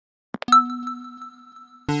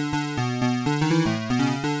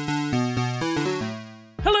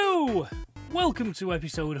welcome to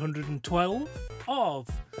episode 112 of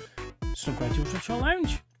Snugradio's Retro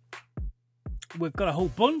Lounge. We've got a whole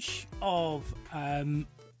bunch of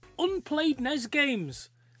unplayed NES games.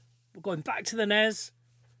 We're going back to the NES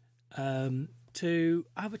to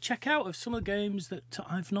have a check out of some of the games that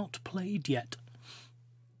I've not played yet.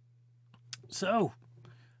 So,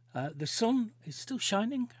 the sun is still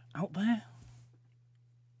shining out there,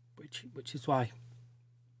 which is why I've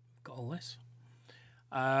got all this.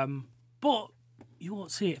 But you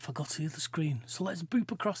won't see it if I go to the other screen. So let's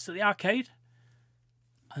boop across to the arcade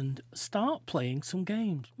and start playing some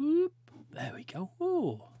games. Whoop. There we go.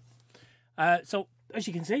 Ooh. So, as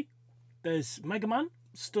you can see, there's Mega Man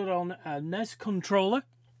stood on a NES controller.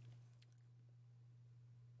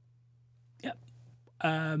 Yep.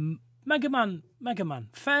 Mega Man.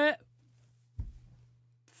 Fair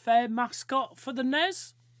mascot for the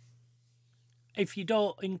NES. If you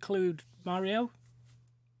don't include Mario.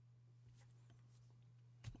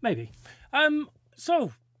 Maybe.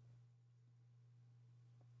 So,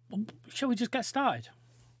 shall we just get started?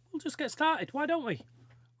 We'll just get started. Why don't we?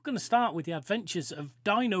 We're going to start with the adventures of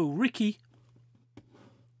Dino Riki.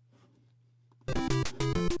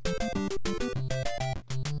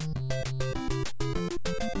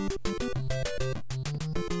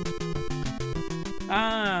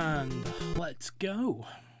 And let's go.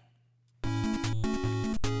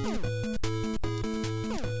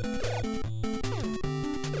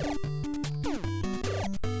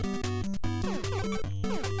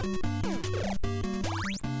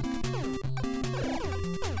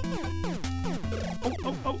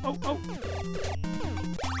 Oh.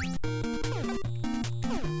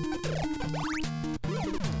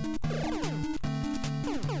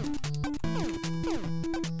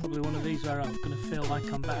 Probably one of these where I'm going to feel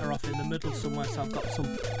like I'm better off in the middle somewhere, so I've got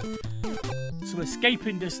some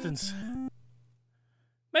escaping distance.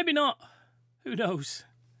 Maybe not. Who knows?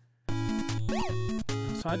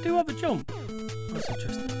 So I do have a jump. That's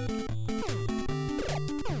interesting.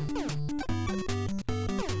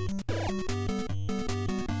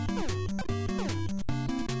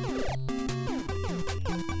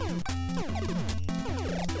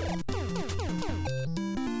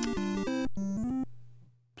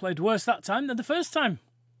 Played worse that time than the first time.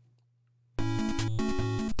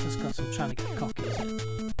 Just got some trying to get cocky, is it?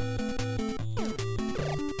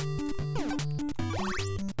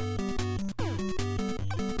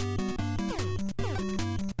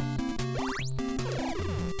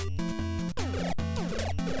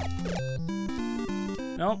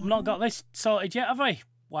 No, I've not got this sorted yet, have I?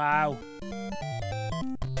 Wow.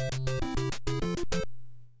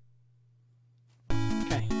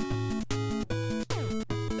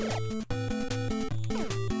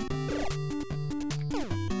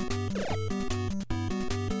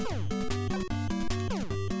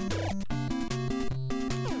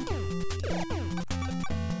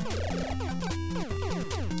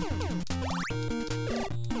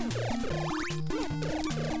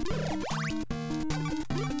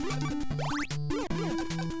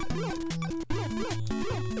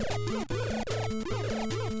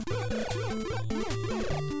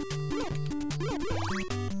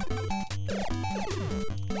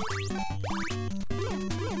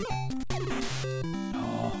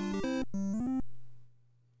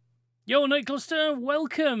 Yo, Night Cluster,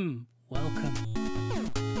 welcome.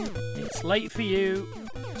 It's late for you.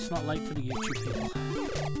 It's not late for the YouTube people.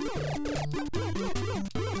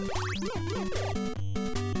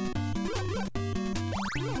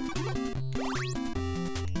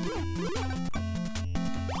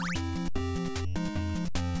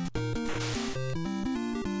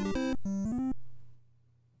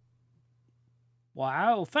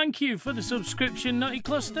 Wow, thank you for the subscription, Nutty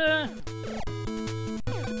Cluster.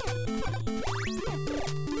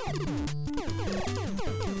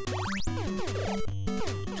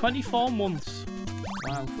 24 months.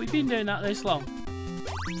 Wow, we've been doing that this long.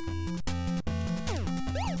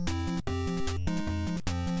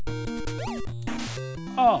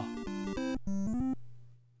 Oh.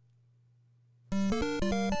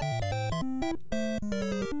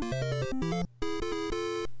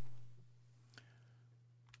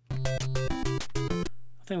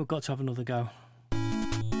 I think we've got to have another go.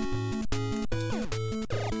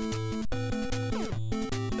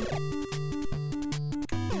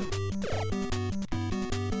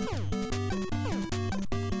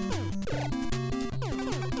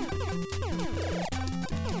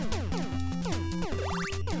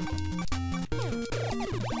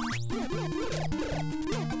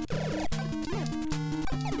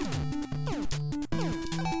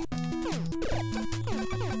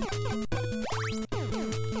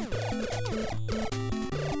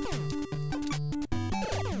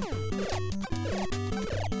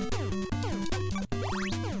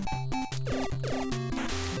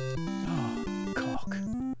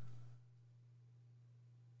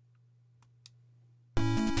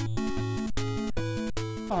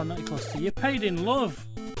 Oh, not close to you. Paid in love.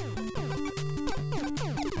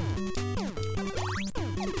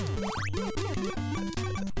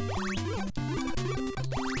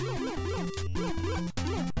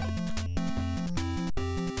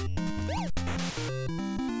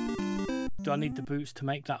 Do I need the boots to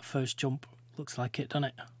make that first jump? Looks like it, doesn't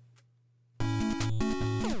it?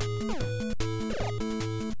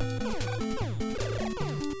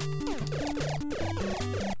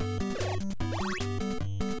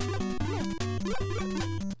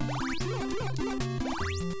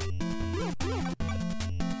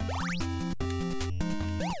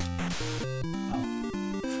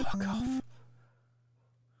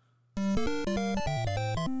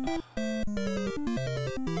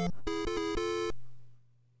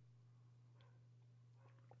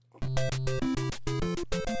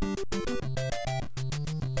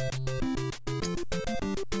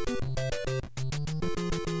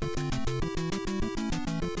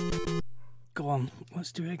 Go on,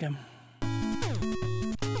 let's do it again.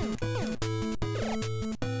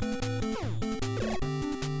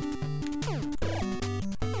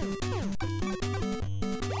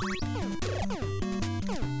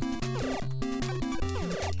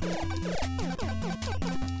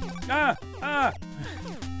 Ah! Ah!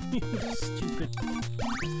 Stupid.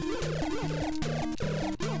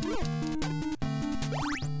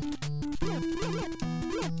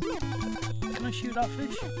 Can I shoot that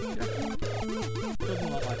fish?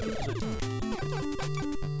 Doesn't look like it, does it?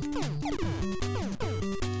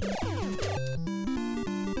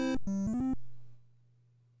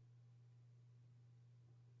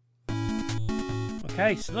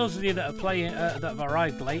 Okay, so those of you that are playing, that have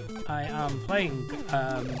arrived late, I am playing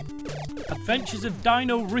Adventures of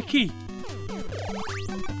Dino Riki.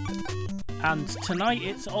 And tonight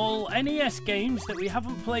it's all NES games that we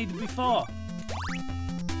haven't played before.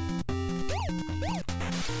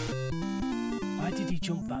 Why did he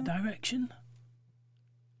jump that direction?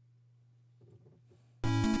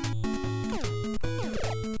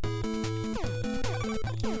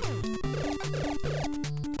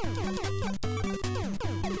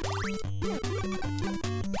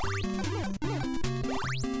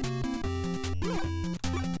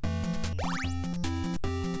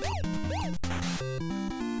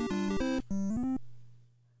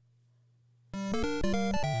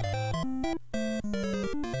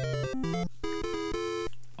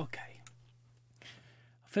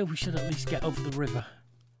 I feel we should at least get over the river.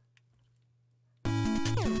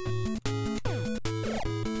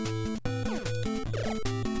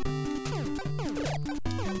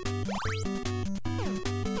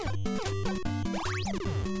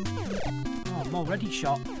 Oh, I'm already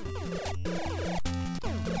shot.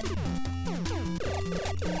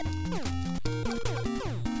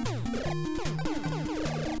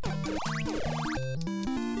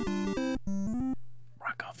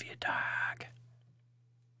 Rack off your dog.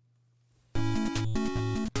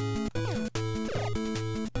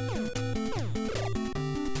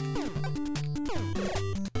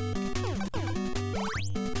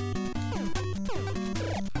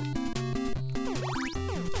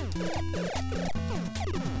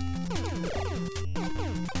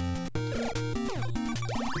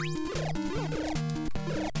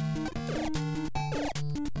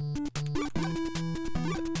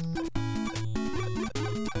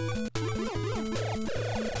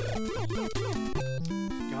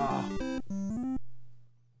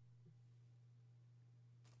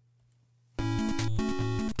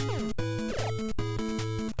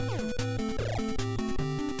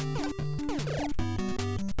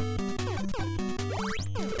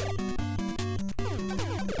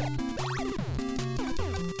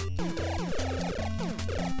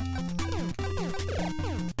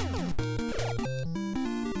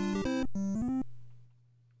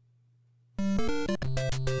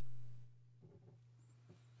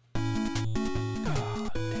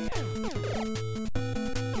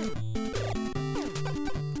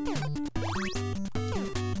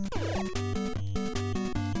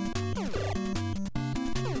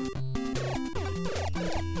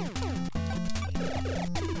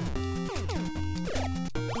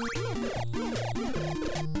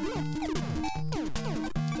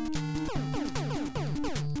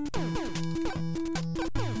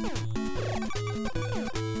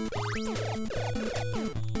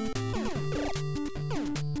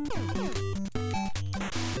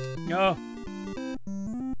 No.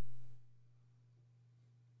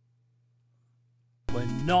 We're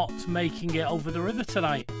not making it over the river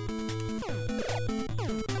tonight.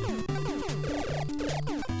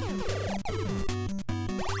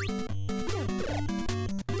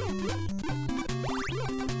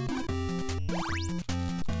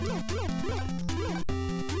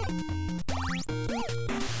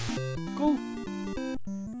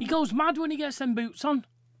 goes mad when he gets them boots on.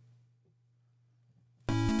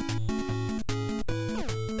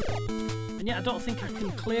 And yet I don't think I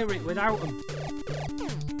can clear it without them.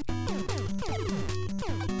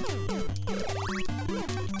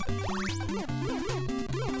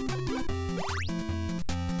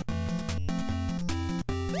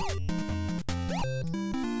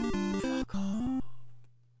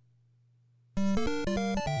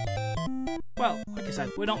 Well, like I said,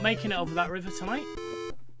 we're not making it over that river tonight.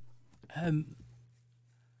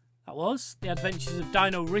 That was The Adventures of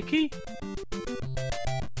Dino Riki.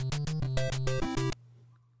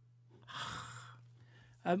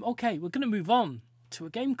 Okay, we're going to move on to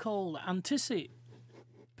a game called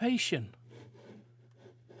Anticipation.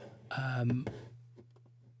 I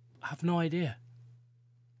have no idea.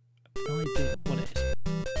 No idea what it is.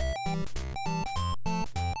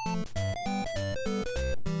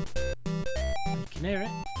 You can hear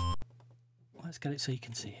it. Let's get it so you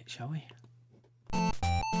can see it, shall we?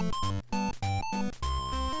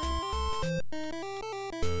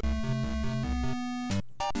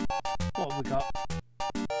 What have we got?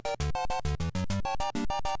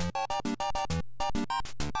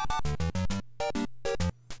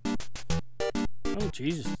 Oh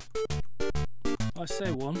Jesus. Let's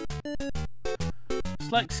say one.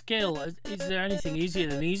 Select skill. Is there anything easier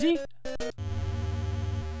than easy?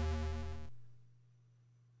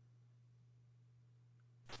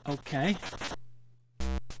 Okay.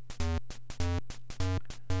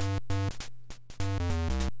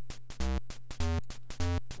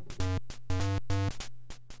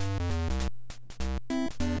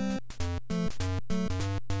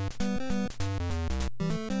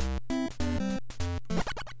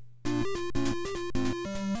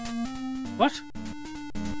 What?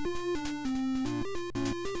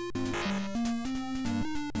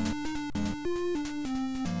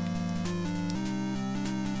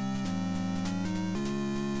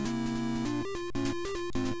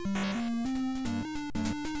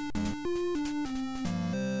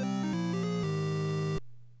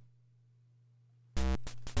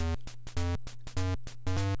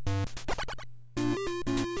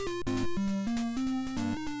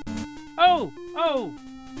 Oh!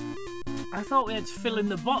 I thought we had to fill in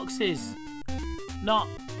the boxes. Not.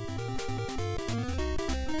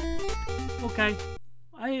 Okay.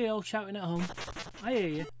 I hear you all shouting at home. I hear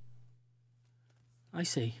you. I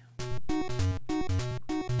see.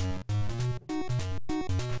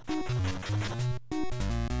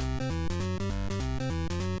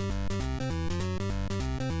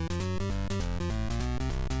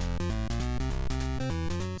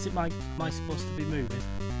 Is it am I supposed to be moving?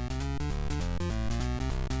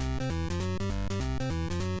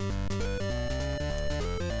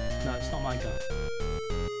 No, it's not my car.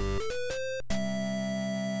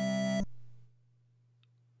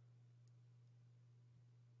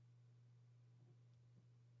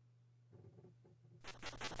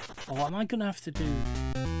 Oh, what am I gonna have to do?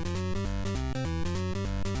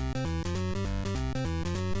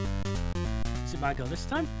 Is it my go this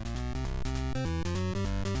time?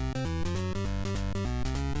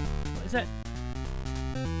 What is it?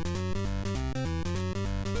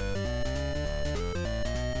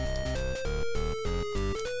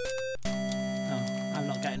 Oh, I'm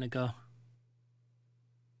not getting a go.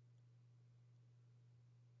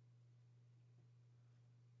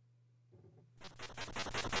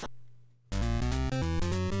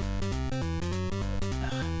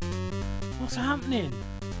 What's happening?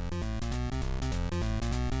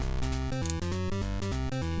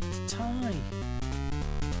 It's tie.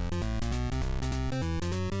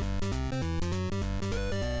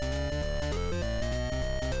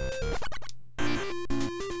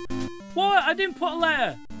 What? I didn't put a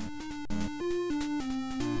letter.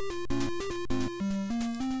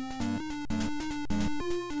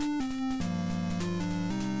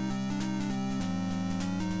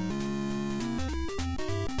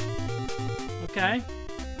 Okay.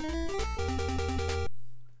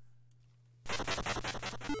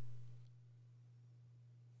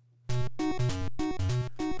 I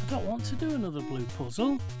don't want to do another blue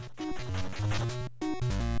puzzle.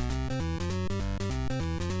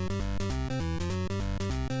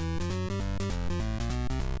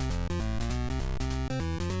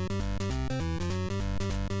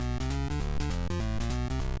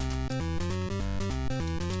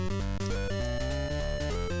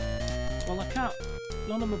 Well, I can't.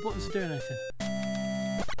 None of my buttons are doing anything.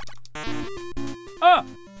 Oh!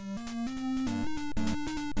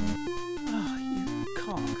 Oh, you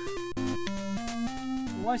cock.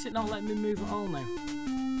 Why is it not letting me move at all now?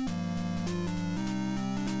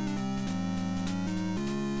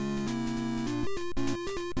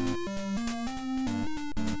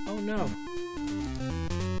 no.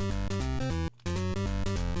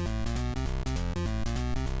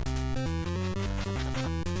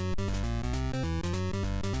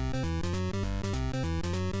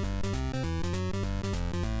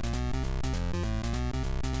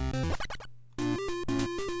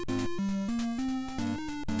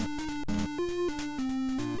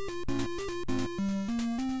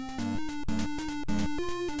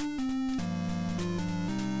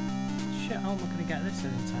 How am I going to get this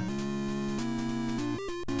in time?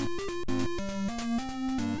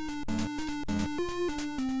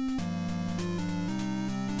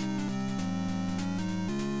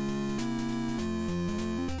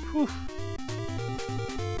 Whew.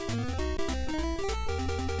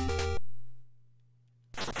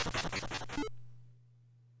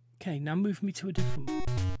 Okay, now move me to a different one.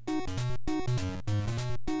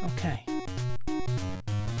 Okay.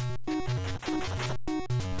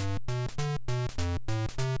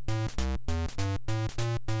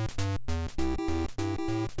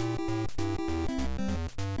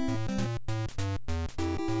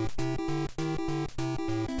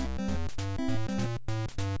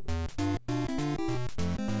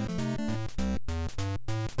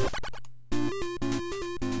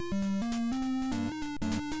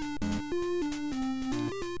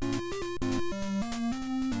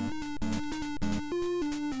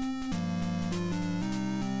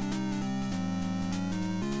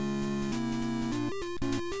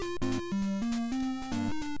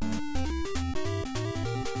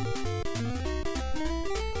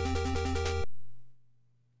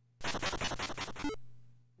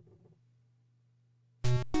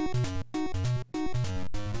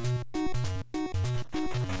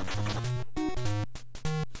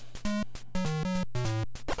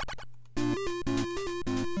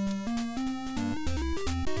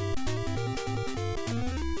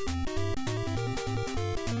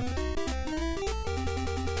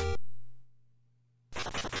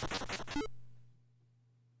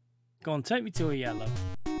 Go on, take me to a yellow.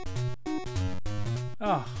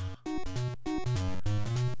 Oh.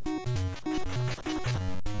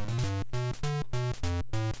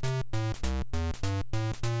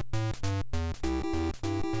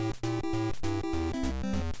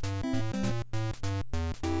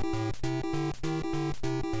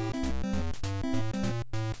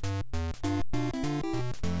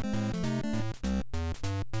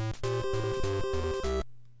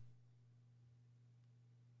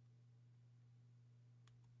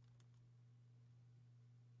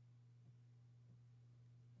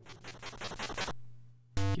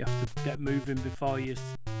 You have to get moving before you...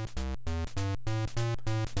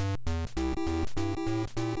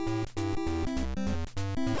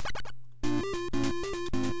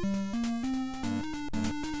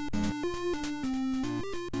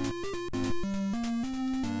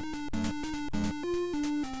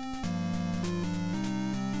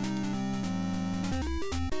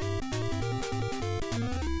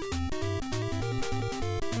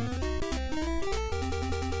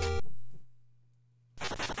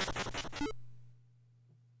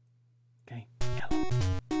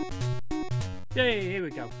 Yay, here we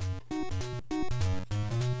go.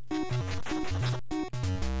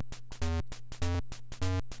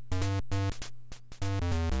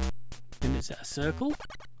 And is it a circle?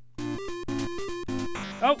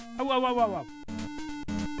 Oh, oh.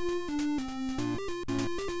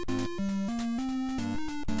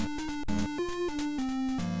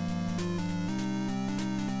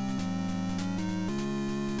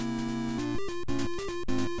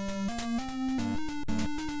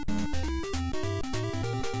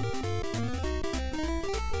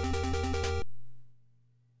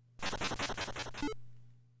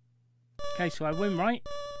 Okay, so I win, right?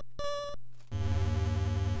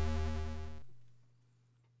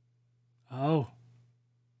 Oh.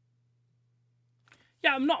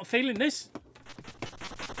 Yeah, I'm not feeling this.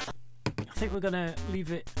 I think we're going to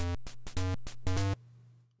leave it.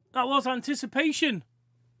 That was anticipation.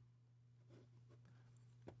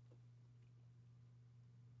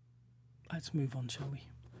 Let's move on, shall we?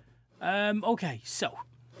 Okay, so.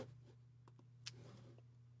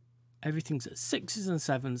 Everything's at 6s and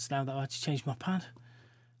 7s now that I had to change my pad.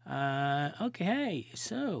 Okay,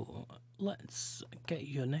 so let's get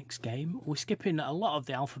your next game. We're skipping a lot of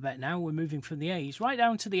the alphabet now. We're moving from the A's right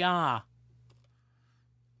down to the R.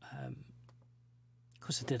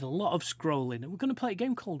 Because I did a lot of scrolling. We're going to play a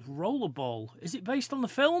game called Rollerball. Is it based on the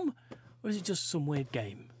film? Or is it just some weird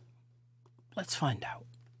game? Let's find out.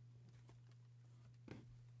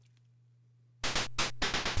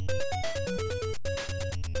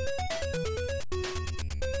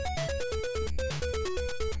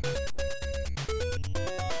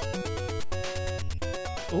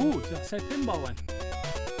 Oh, did I say pinball then?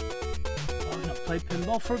 Oh, I've not played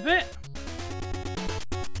pinball for a bit.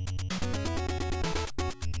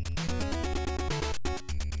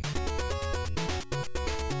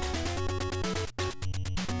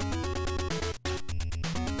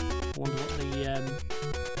 I wonder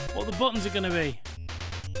what the buttons are going to be.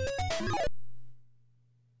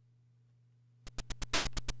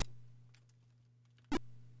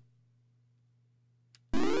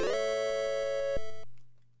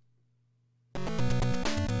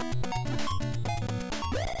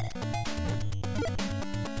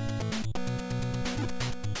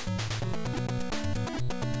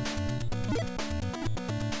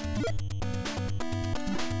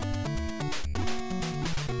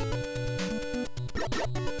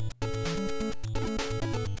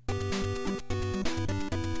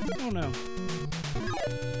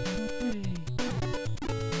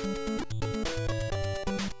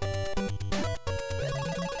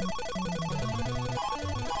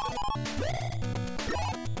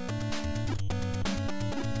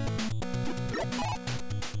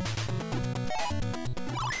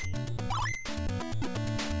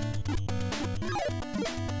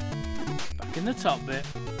 In the top bit,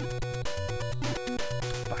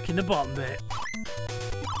 back in the bottom bit.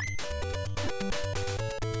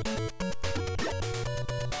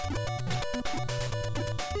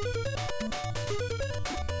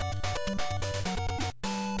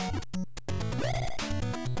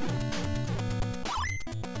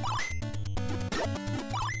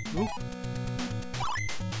 Ooh.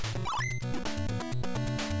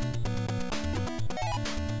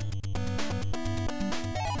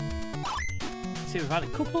 See, we've had a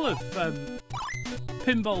couple of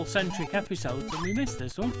pinball-centric episodes and we missed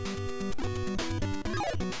this one.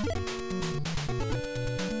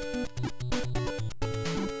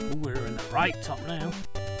 Ooh, we're in the right top now.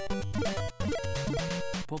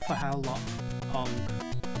 But for how long?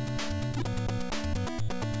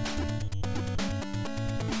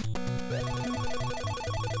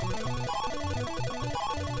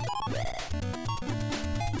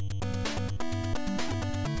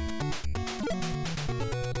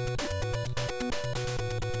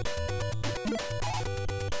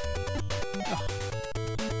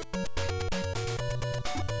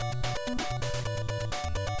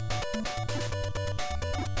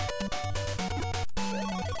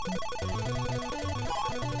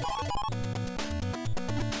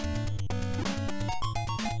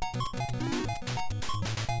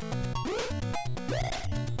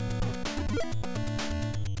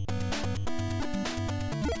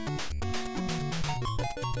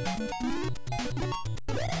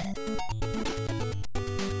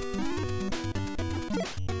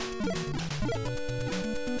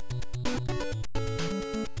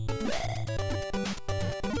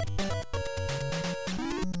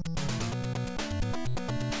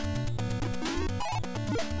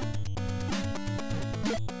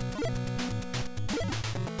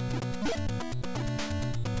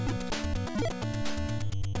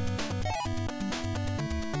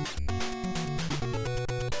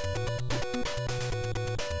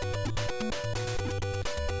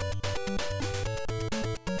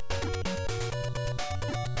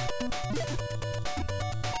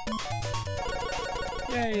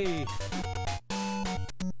 Yay!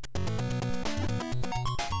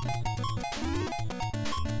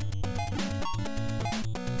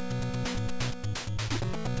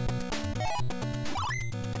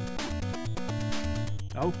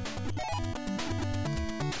 Oh.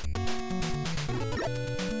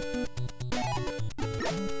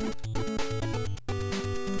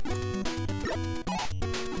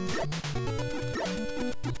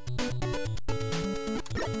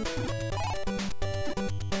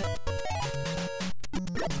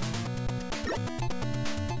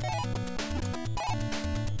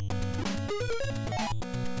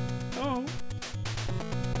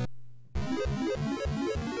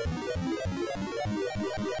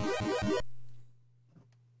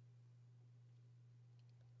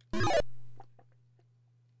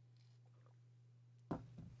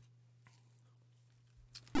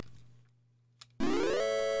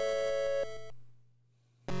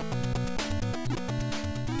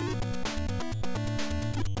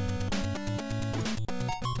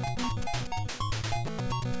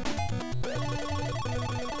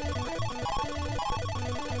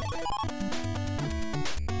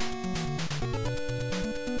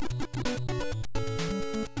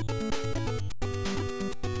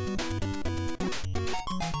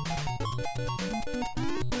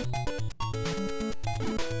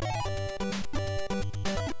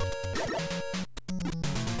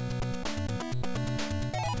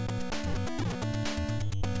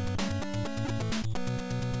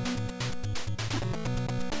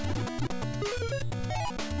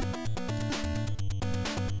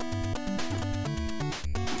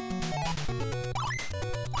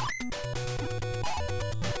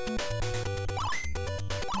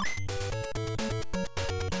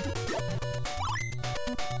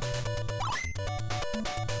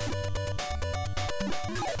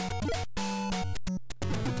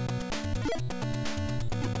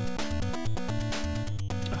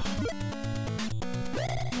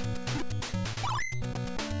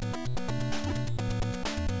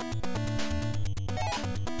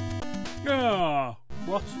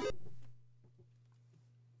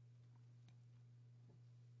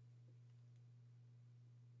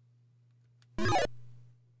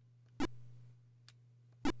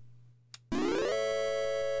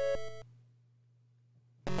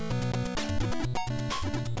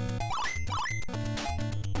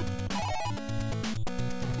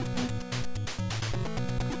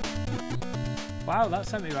 Wow, that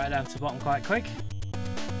sent me right down to the bottom quite quick.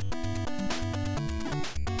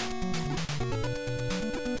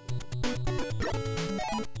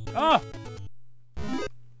 Oh!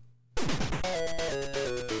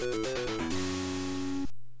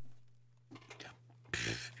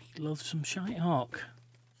 Love some shite hawk.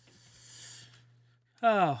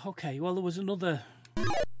 Oh, okay. Well, there was another...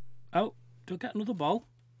 Oh, do I get another ball?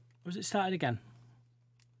 Or has it started again?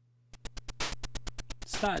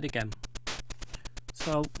 Started again.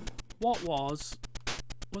 So, what was...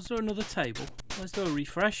 Was there another table? Let's do a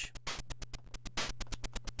refresh.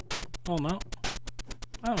 Oh, no.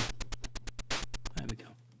 Oh. There we go.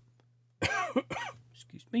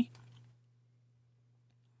 Excuse me.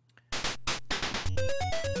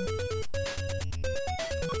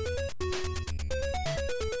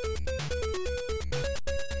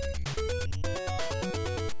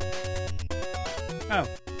 Oh,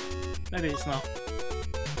 maybe it's not.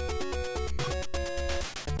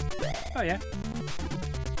 Oh yeah.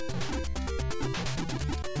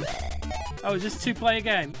 Oh, is this a 2-player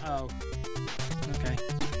game? Oh, okay.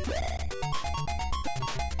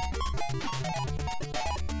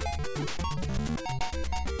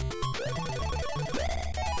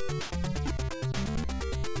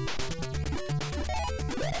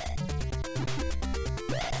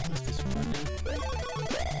 That's disappointing.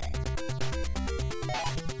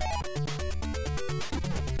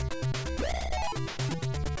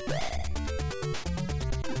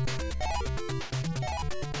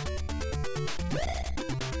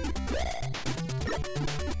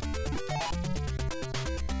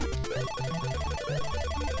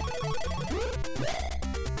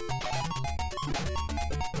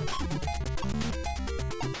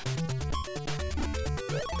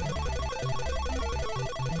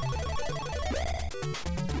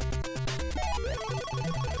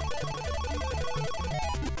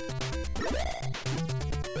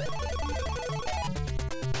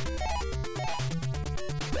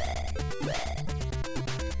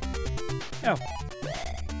 Oh.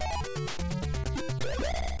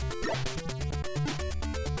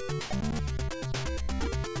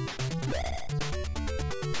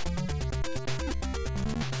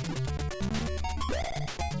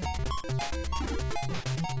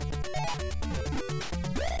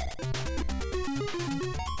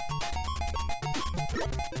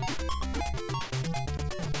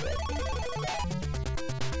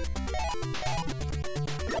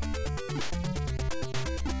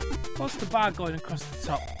 What's the bar going across the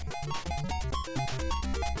top?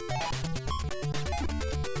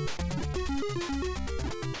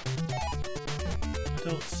 I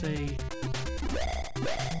don't see.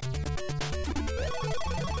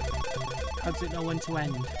 How does it know when to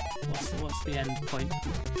end? What's the end point?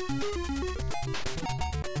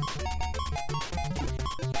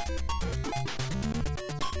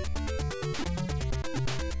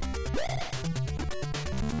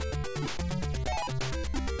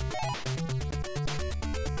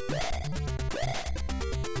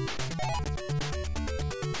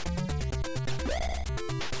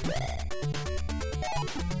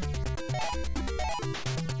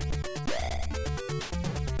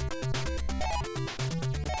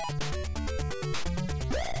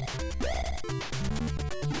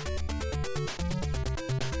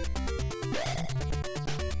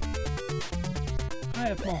 I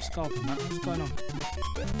have more skull than that. What's going on?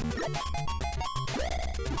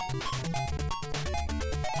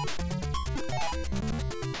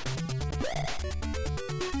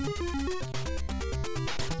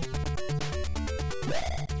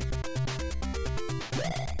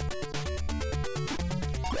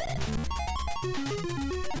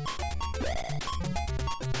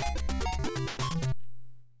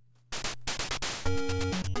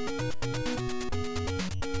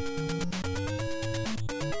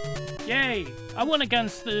 Yay! I won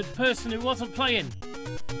against the person who wasn't playing.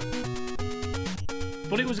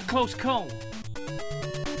 But it was a close call.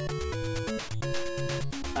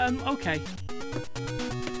 Okay.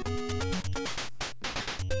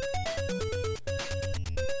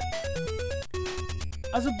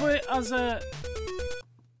 As a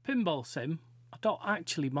pinball sim, I don't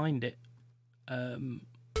actually mind it.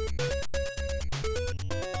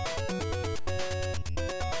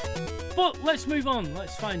 But let's move on.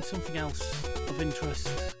 Let's find something else of interest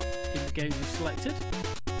in the games we selected.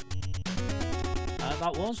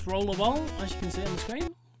 That was Rollerball, as you can see on the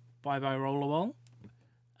screen. Bye bye Rollerball.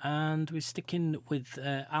 And we're sticking with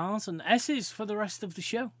R's and S's for the rest of the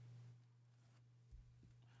show.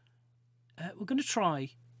 We're going to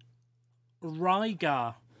try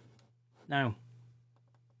Rygar. Now,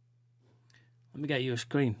 let me get you a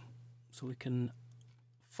screen so we can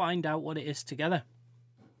find out what it is together.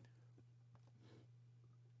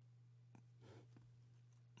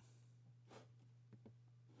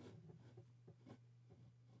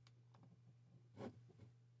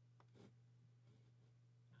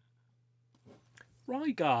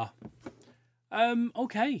 Rygar.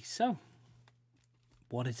 Okay, so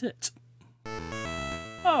what is it?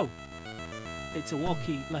 Oh, it's a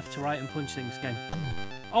walkie left to right and punch things game.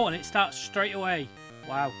 Oh, and it starts straight away.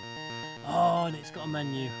 Wow. Oh, and it's got a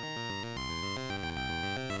menu.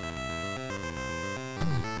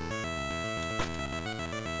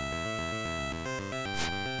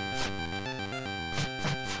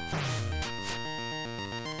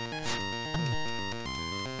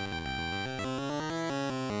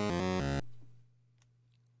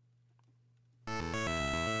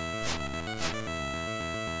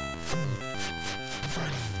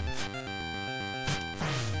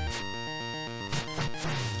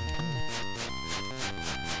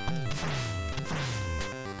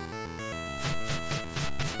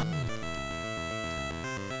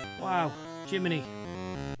 Wow, Jiminy.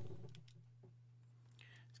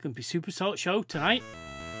 It's going to be super salt show tonight.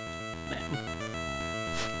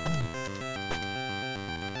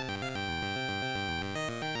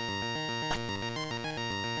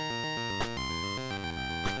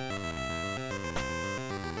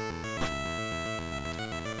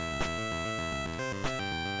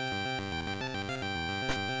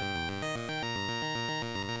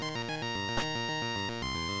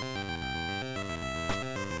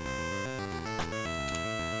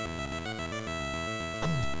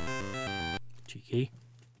 Cheeky.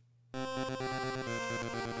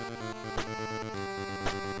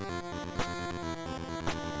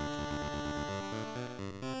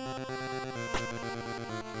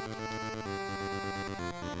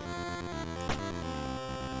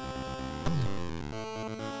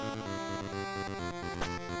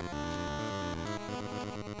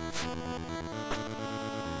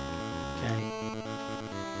 Okay.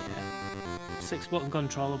 Yeah. 6-button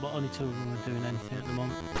controller, but only 2 of them are doing anything at the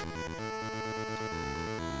moment.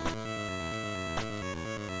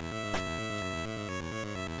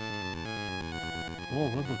 Oh,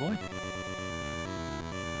 rubber boy.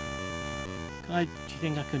 Do you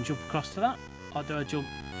think I can jump across to that? Or do I jump?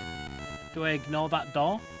 Do I ignore that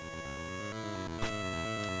door?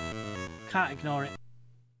 Can't ignore it.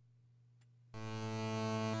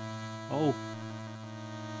 Oh.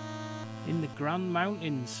 In the Grand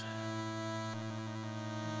Mountains.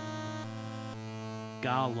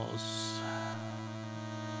 Garlos.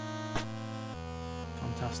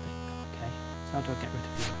 Fantastic. Okay. So how do I get rid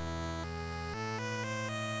of you?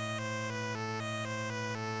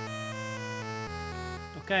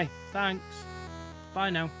 Okay, thanks. Bye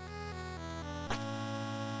now.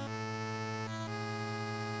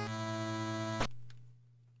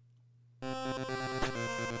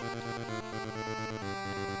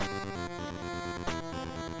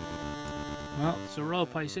 Well, it's a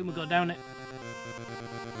rope, I assume we got down it.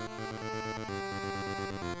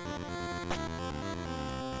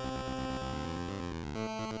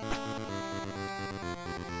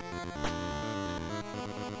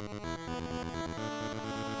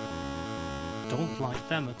 Don't like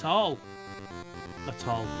them at all. At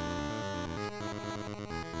all.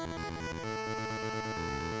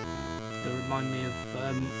 They remind me of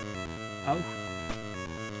oh.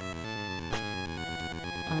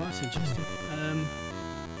 Oh, that's interesting.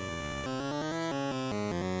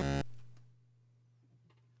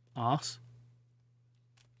 Arse.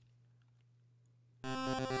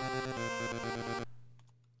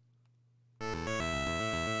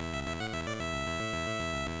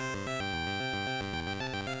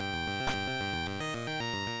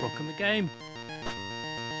 Broken the game.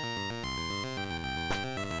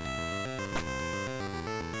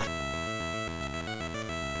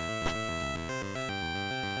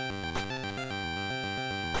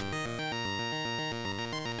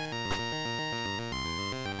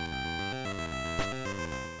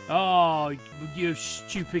 Oh, you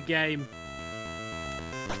stupid game.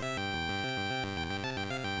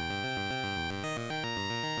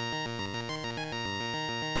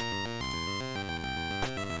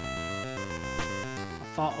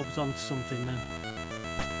 I thought I was onto something then.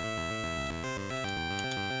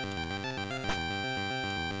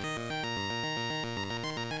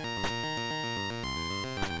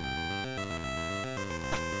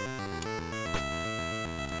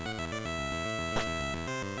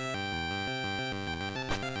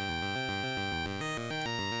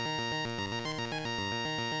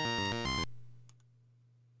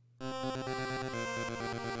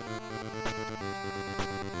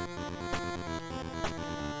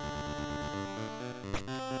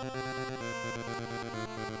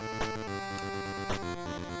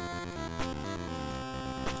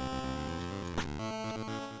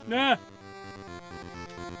 Nah.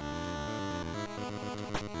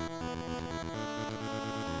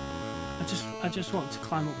 I just want to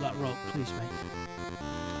climb up that rope, please, mate.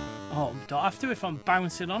 Oh, don't have to if I'm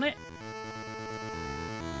bouncing on it.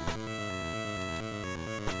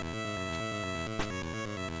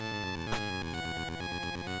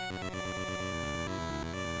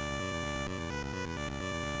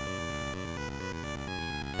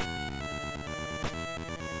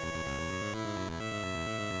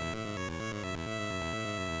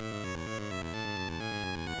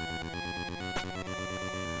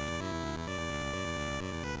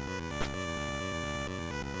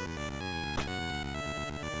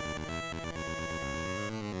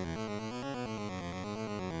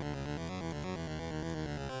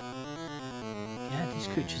 These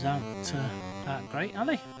creatures aren't great, are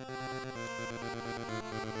they? I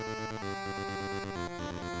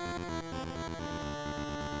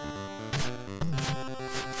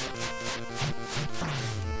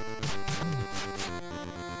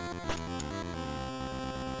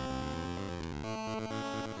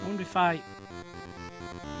wonder if I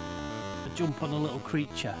jump on a little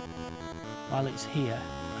creature while it's here,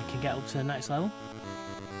 I can get up to the next level.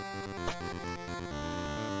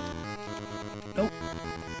 Nope.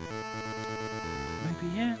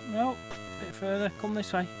 Maybe, yeah. No. A bit further. Come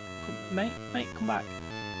this way. Come, mate, come back.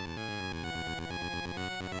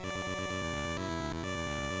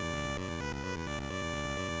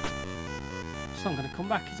 It's not going to come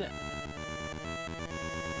back, is it?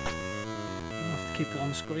 I'll have to keep it on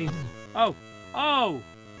the screen. Oh! Oh!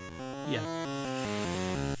 Yeah.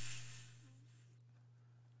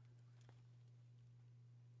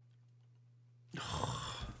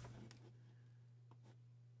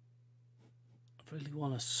 Really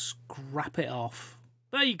want to scrap it off.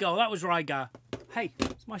 There you go, that was Rygar. Hey,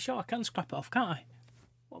 it's my show, I can scrap it off, can't I?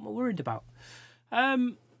 What am I worried about?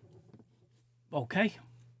 Okay.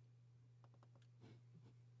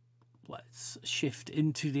 Let's shift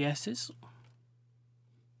into the S's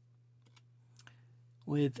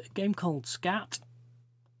with a game called S.C.A.T.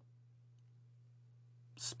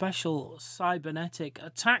 Special Cybernetic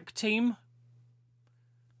Attack Team.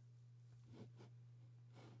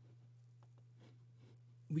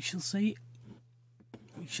 We shall see.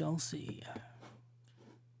 We shall see.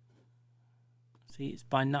 See, it's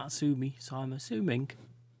by Natsumi, so I'm assuming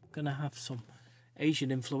I'm going to have some Asian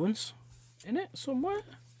influence in it somewhere.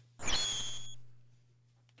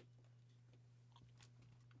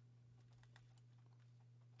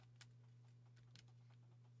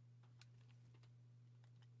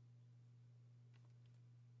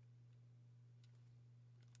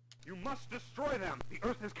 You must destroy them. The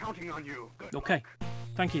Earth is counting on you. Good okay. Luck.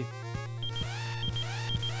 Thank you.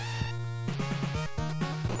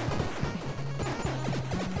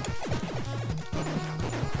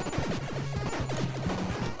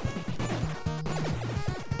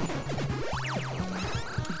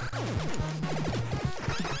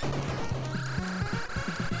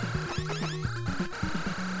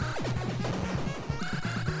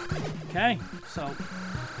 Okay, so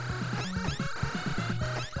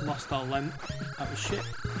lost all them. That was shit.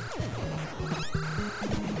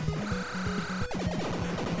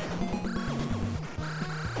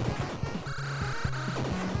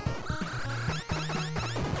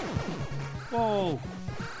 Whoa!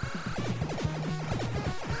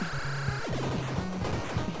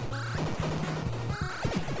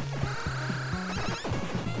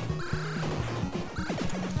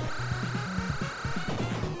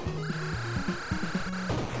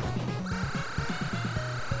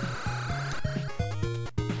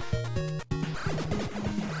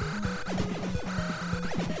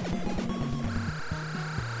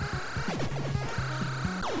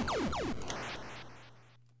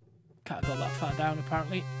 Can't go that far down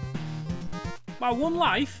apparently. Wow, 1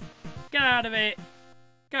 life? Get out of it!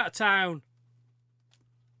 Get out of town!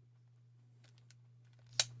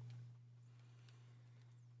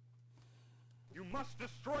 You must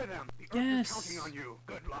destroy them. The Earth Yes. is counting on you.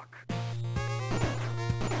 Good luck.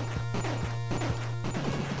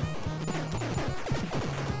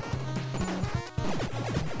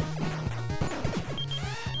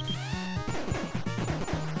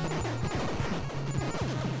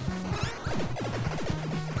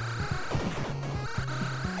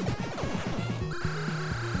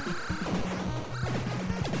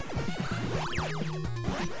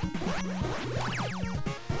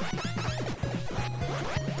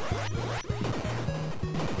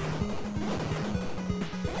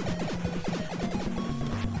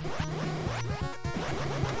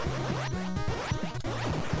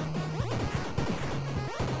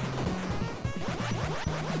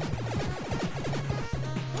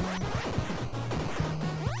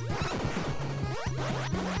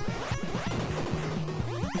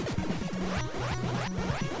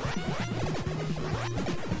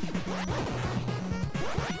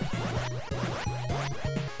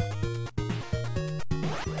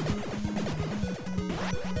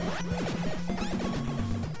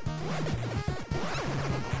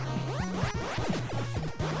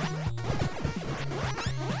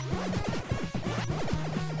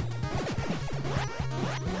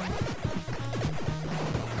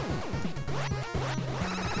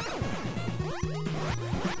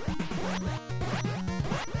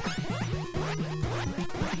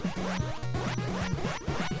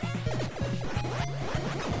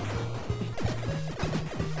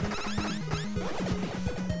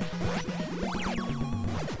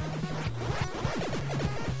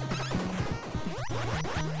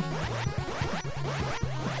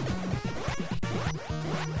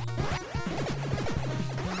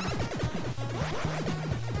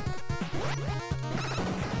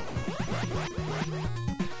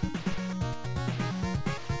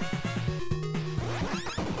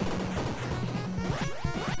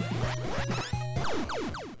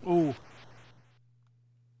 Ooh.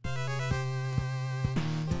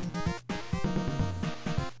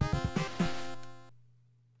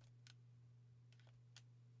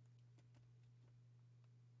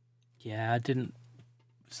 Yeah, I didn't.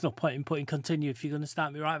 It's no point in putting continue if you're going to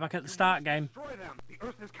start me right back at the start game. Destroy them. The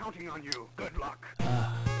Earth is counting on you. Good luck.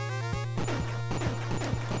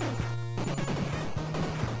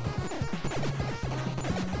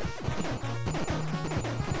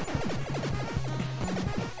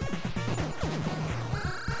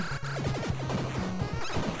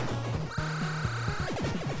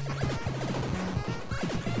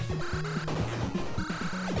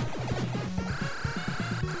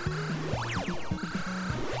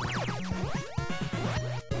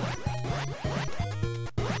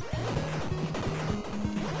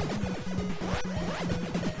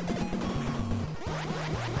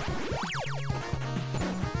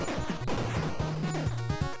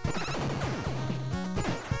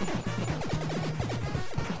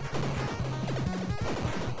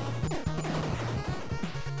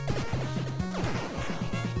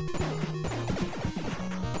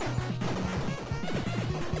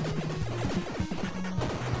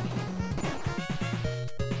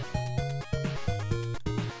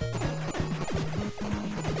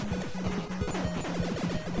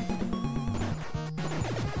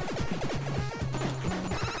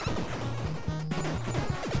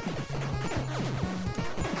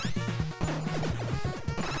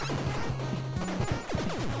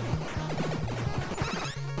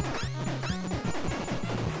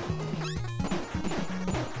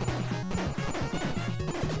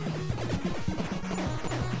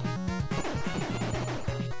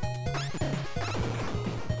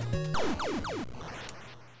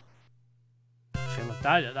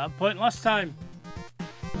 Died at that point last time.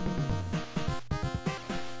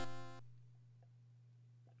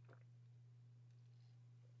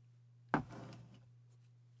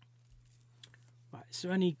 Right, is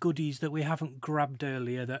there any goodies that we haven't grabbed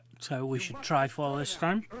earlier that we should try for this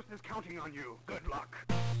time? The Earth is counting on you. Good luck.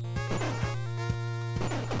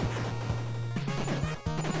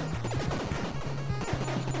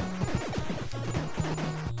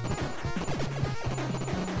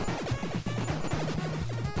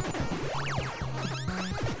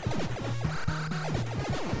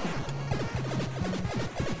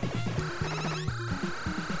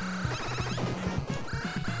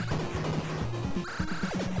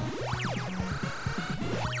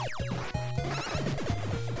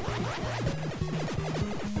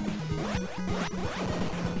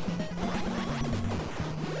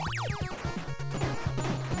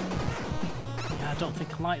 I don't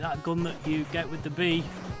think I like that gun that you get with the bee.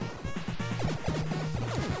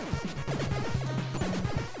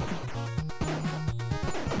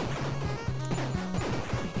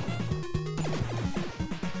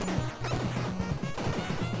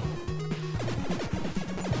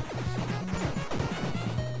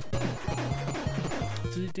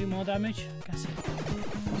 Does it do more damage? I guess it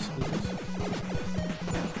possibly does.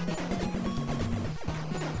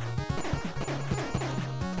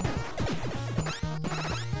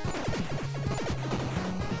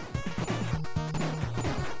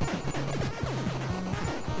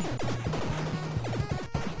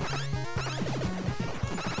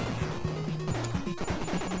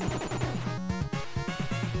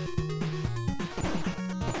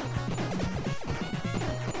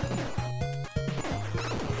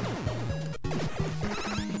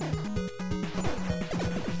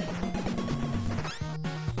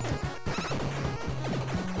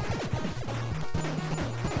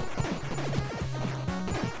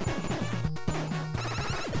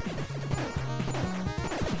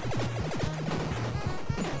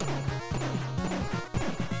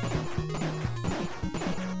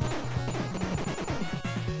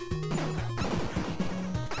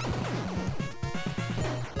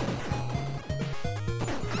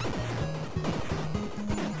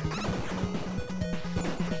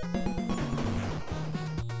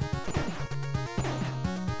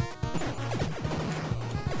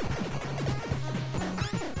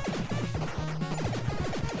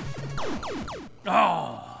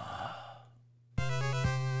 Oh!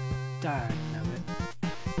 Dang it.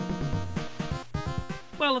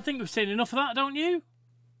 Well, I think we've seen enough of that, don't you?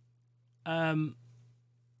 That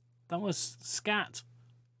was S.C.A.T.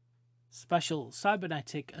 Special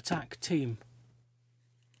Cybernetic Attack Team.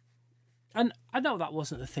 And I know that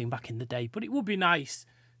wasn't the thing back in the day, but it would be nice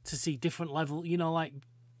to see different level, you know, like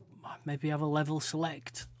maybe have a level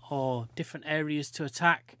select or different areas to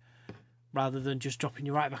attack rather than just dropping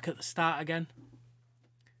you right back at the start again.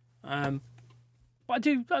 But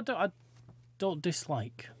I don't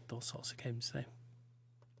dislike those sorts of games though.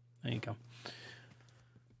 There you go.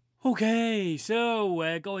 Okay, so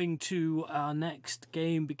we're going to our next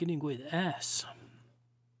game beginning with S.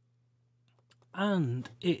 And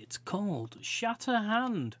it's called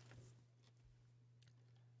Shatterhand.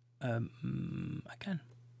 Again,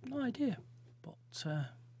 no idea, but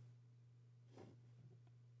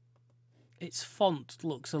its font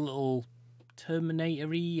looks a little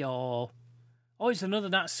Terminator-y, or oh, it's another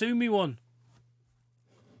Natsumi one.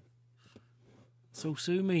 So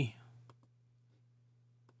sue me.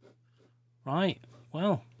 Right,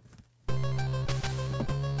 well.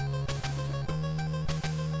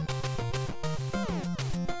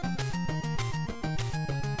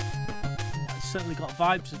 It's certainly got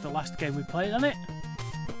vibes of the last game we played, hasn't it?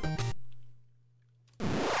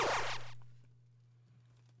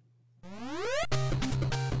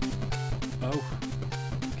 Oh,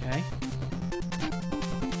 okay.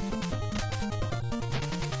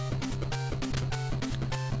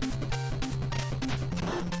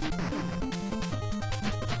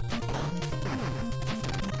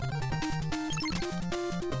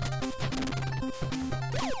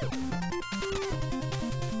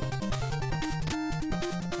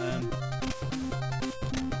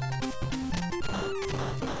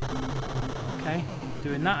 Okay,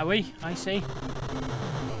 doing that, are we? I see.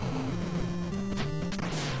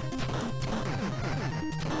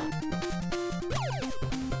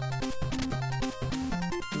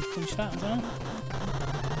 Punch that as well.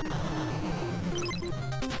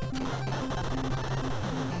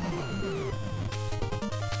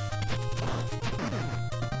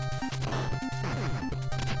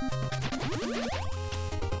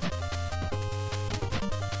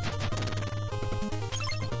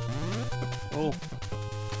 Oh.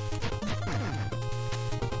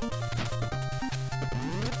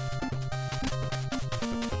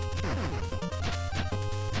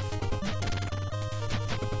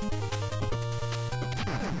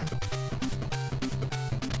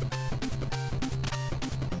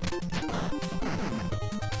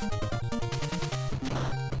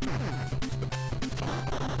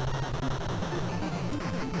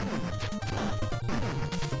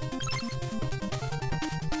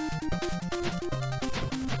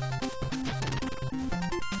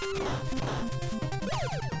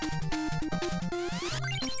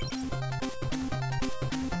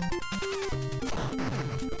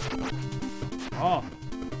 Oh,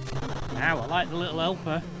 now I like the little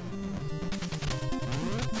helper.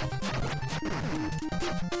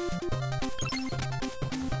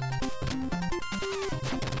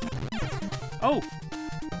 Oh!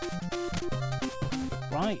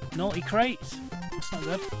 Right, naughty crates. That's not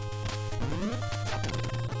good.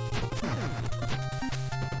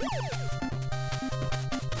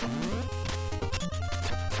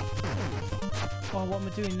 Oh, what am I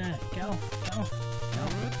doing there? Get off, get off, get off.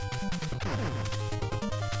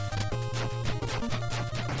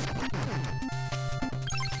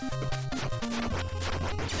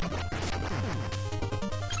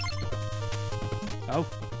 Oh.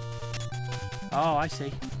 Oh, I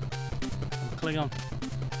see. I'm Klingon.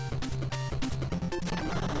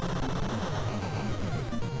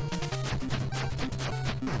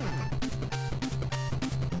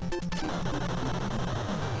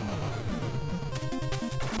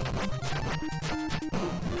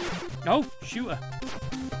 Oh, shooter.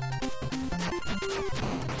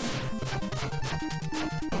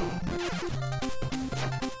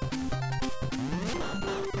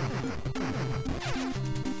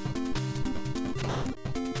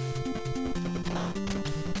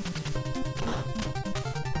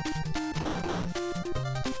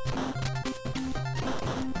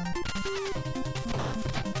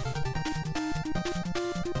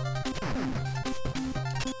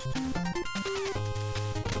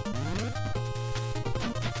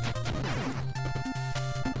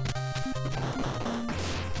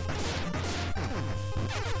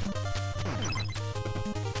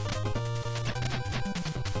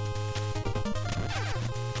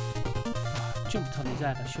 Jumped on his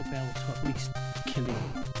head, I should be able to at least kill him.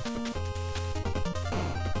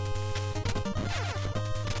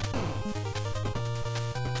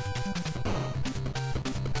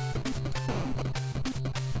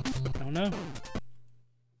 no.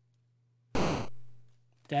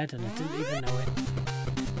 Dead and I didn't even know it.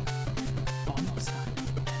 Oh, I'm not starting.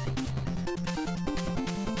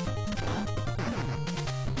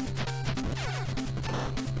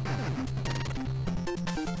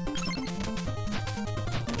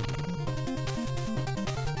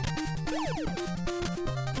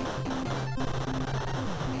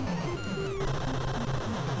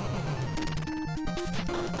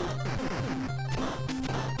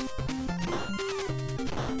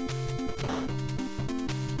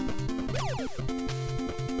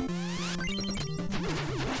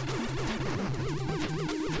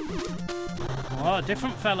 Oh, a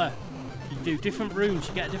different fella. You do different rooms,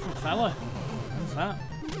 you get a different fella. What's that?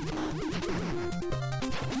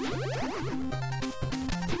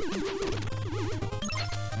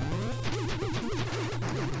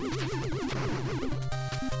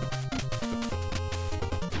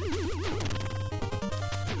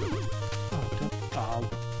 Oh.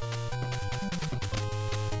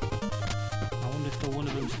 I wonder if one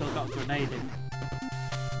of them still got a grenade in.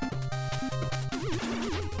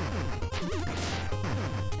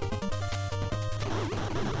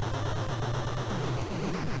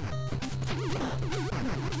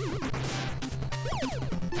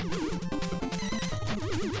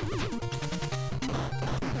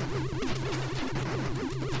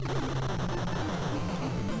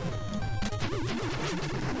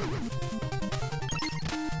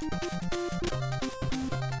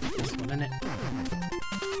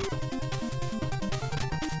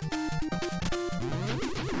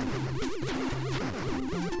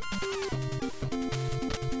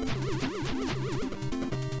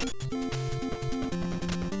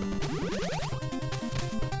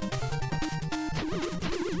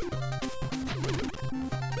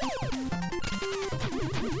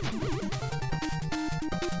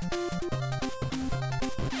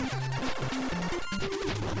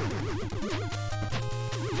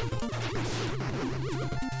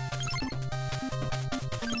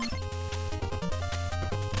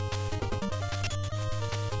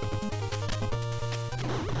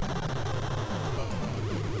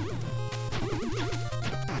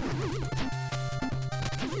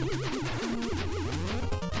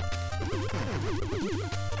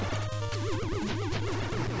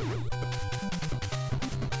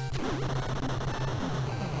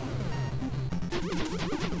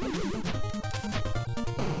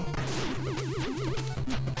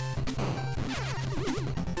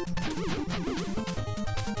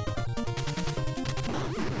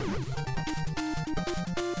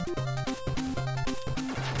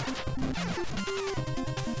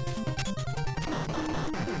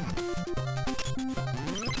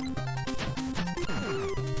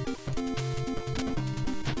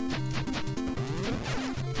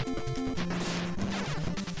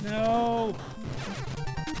 No!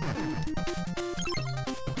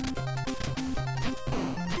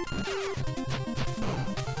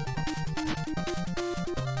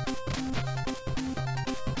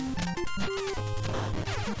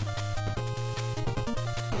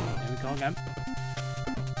 Here we go again.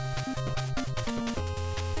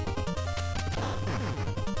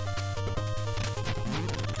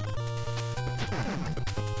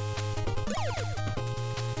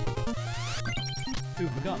 Who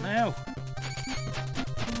have we got now?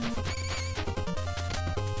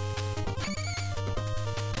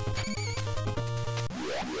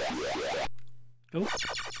 Oh.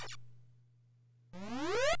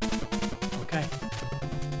 Okay.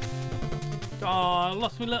 Oh, I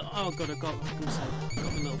lost my little. Oh god, I got my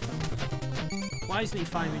little friend. Why isn't he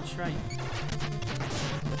firing straight?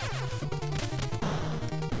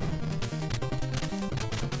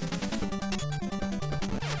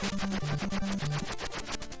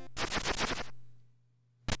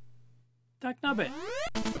 Dagnabbit.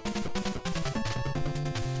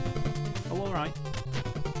 Oh, all right.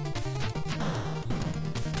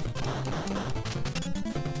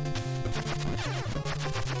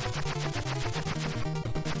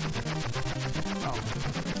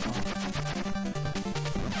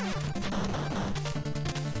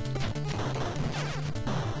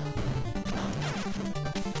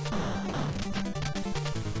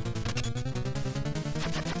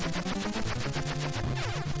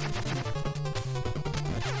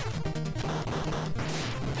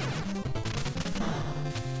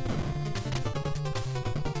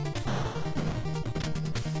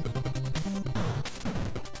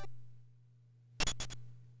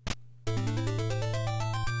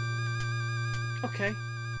 Okay.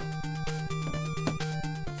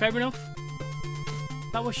 Fair enough.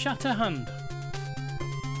 That was Shatterhand.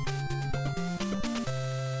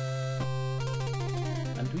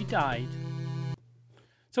 And we died.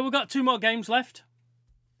 So we've got 2 more games left.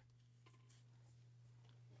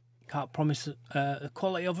 Can't promise the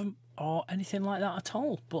quality of them or anything like that at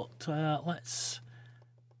all, but let's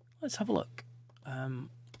have a look.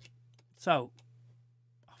 So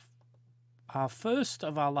our first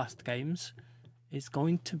of our last games is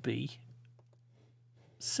going to be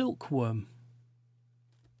Silkworm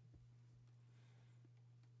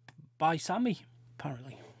by Sammy,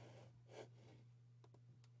 apparently.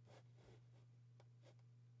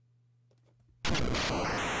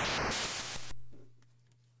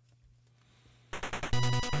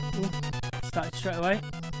 Started straight away.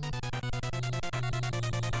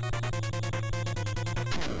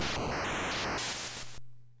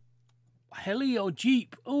 Heli or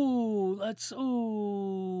Jeep? Oh, let's.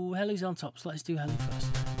 Oh, Heli's on top, so let's do Heli first.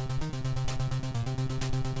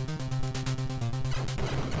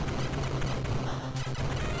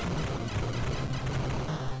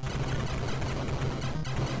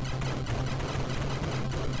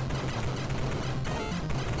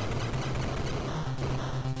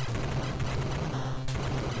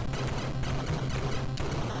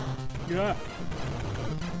 Yeah.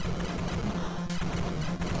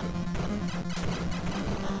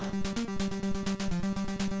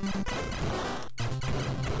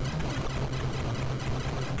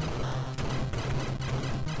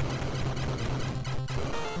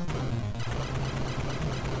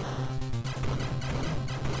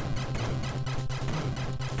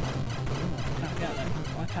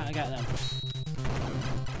 Why can't I get them?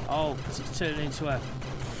 Oh, because it's turned into a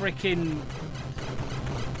freaking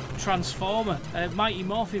Transformer, a Mighty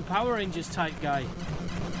Morphin Power Rangers type guy.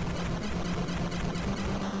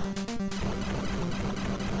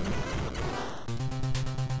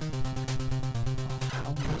 How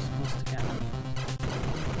am I supposed to get him?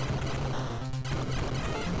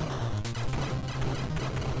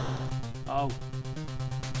 Oh.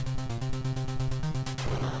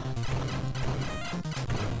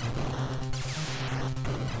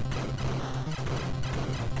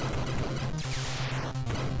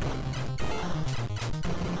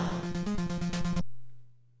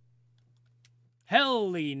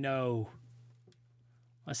 Helly no.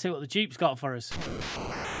 Let's see what the Jeep's got for us.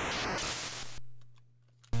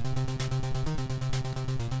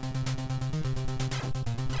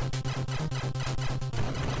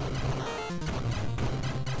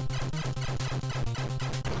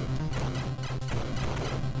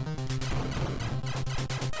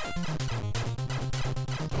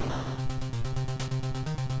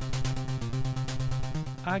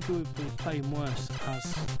 Arguably playing worse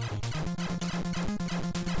as...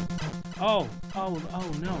 Oh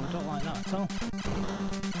no, I don't like that at all.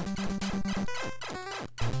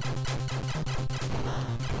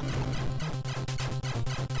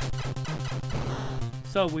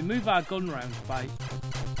 So we move our gun round by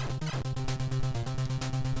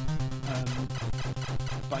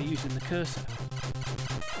using the cursor.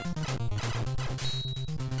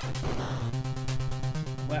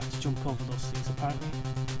 We have to jump over those things apparently.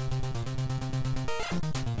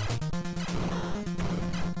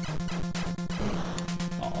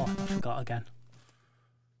 Again.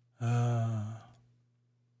 Now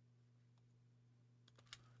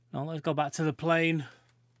let's go back to the plane.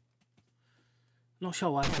 Not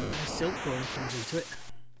sure why Silkworm comes into it.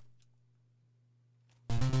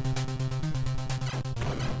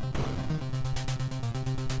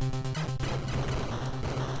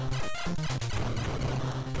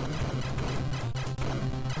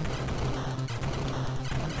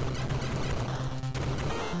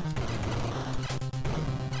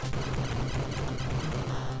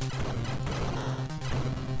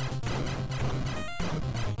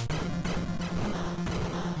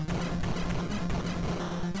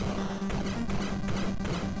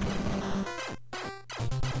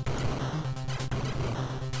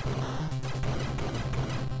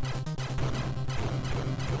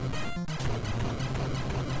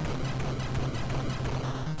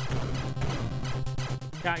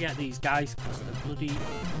 Can't get these guys because they're bloody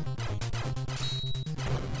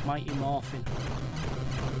Mighty Morphin.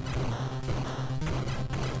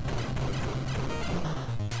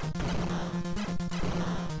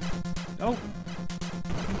 Oh!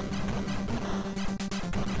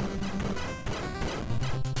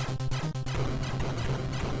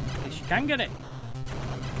 At least you can get it.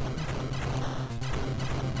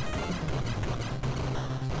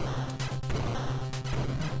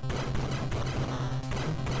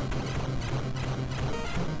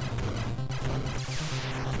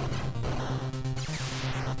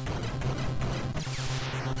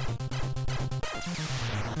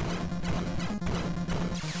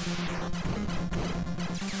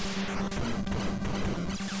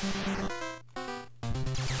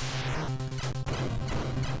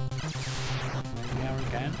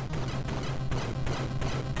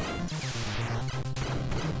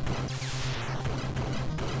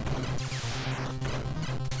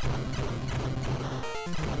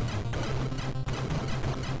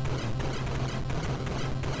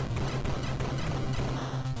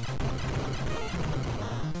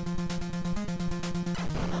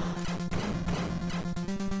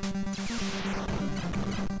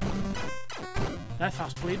 They're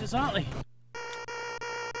fast bleeders, aren't they?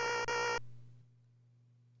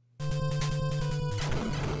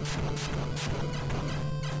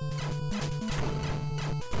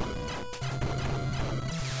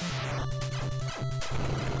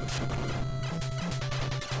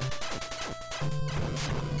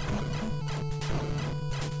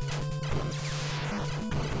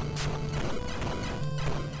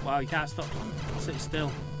 Wow, you can't stop. Sit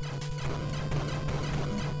still.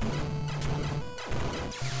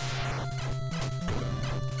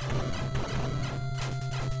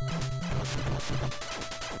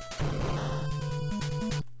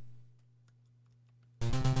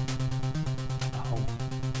 Oh.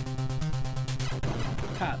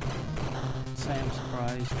 Can't say I'm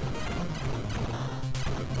surprised.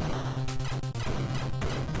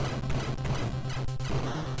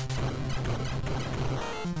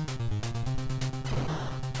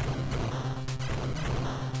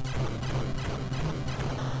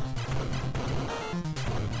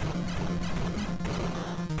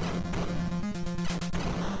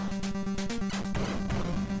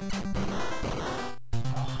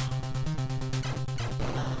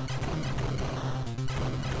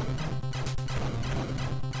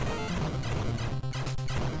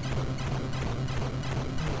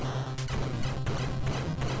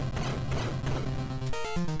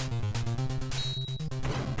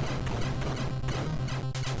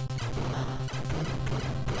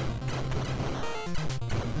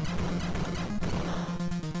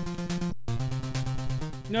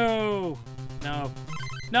 No, no,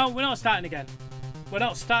 no, we're not starting again. We're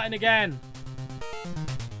not starting again.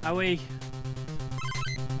 Are we?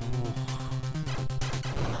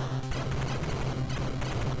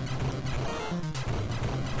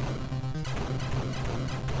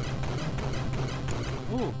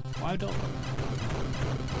 Oh, why don't?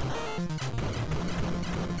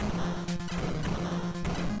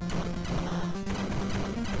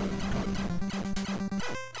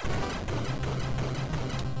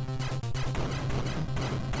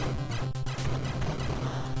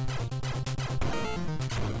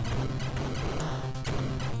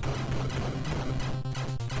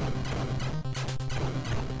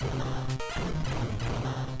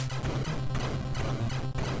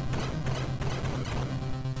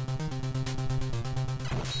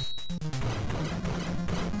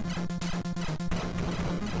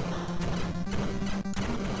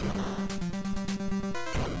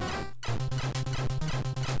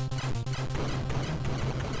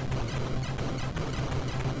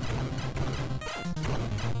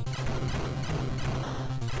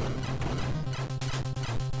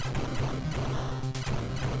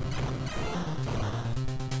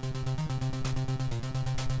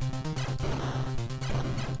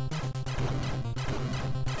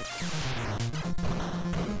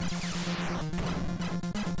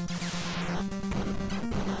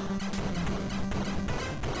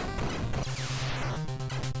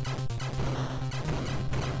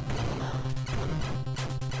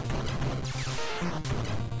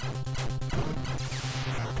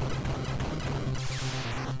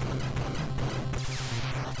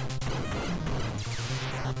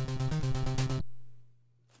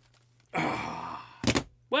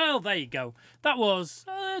 Well, there you go. That was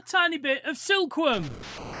a tiny bit of silkworm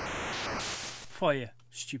for you.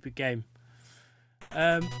 Stupid game.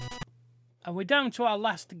 And we're down to our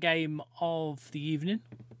last game of the evening.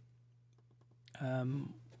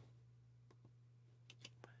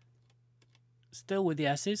 Still with the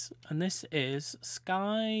S's, and this is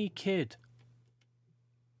Sky Kid.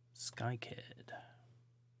 Sky Kid.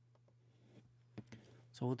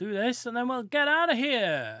 So we'll do this, and then we'll get out of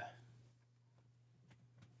here.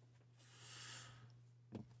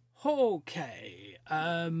 Okay,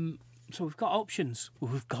 so we've got options.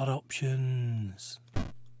 We've got options.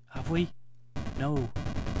 Have we? No.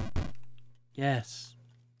 Yes.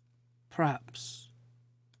 Perhaps.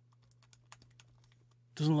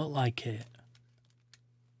 Doesn't look like it.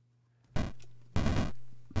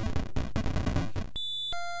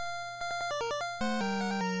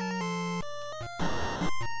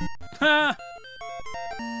 Ha!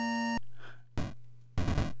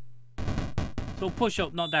 So push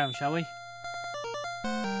up, not down, shall we?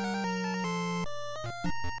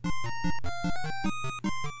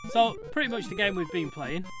 So, pretty much the game we've been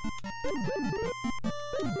playing.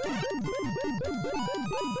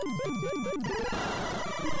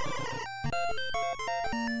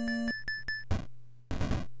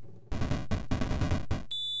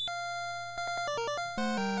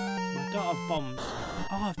 I don't have bombs.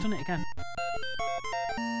 Oh, I've done it again.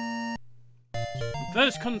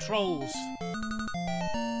 Reverse controls.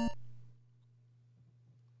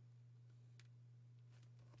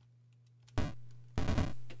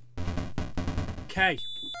 Okay.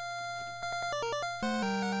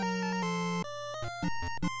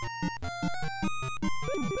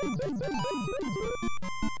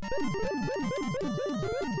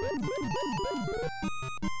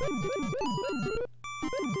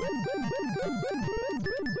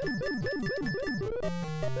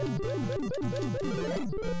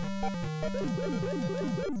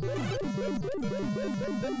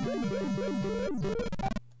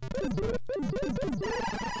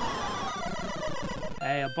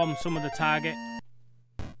 Hey, I bombed some of the target.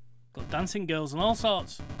 Got dancing girls and all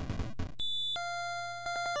sorts.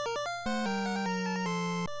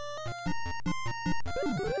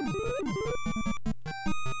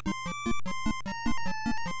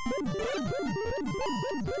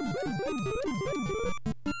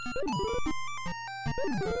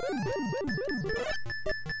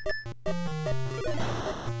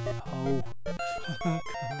 Oh, fuck off.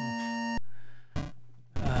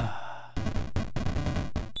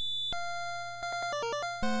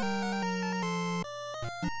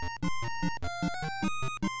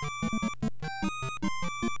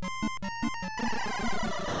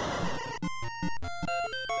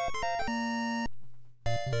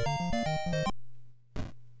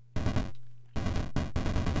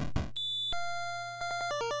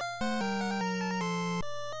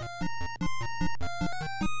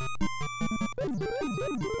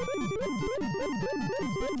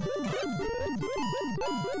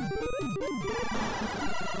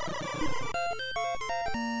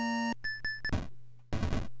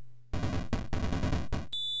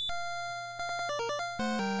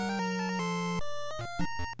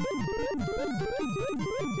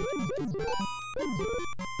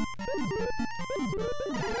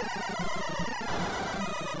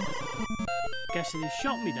 Guessing he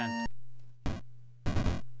shot me then.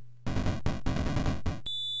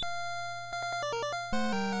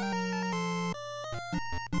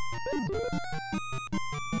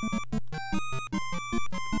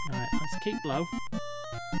 Alright, let's keep low.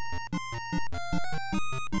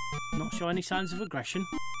 Not show any signs of aggression.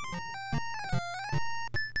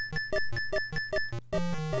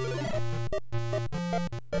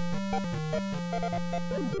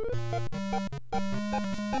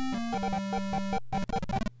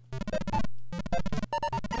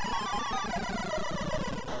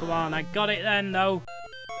 Come on, I got it then though.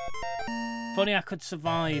 Funny I could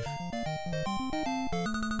survive.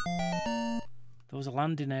 There was a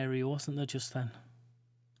landing area, wasn't there, just then?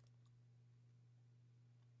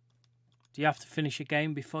 Do you have to finish a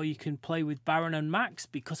game before you can play with Baron and Max?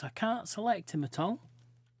 Because I can't select him at all.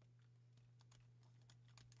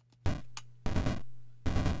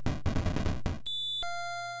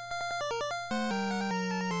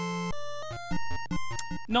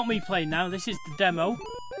 Not me playing now, this is the demo.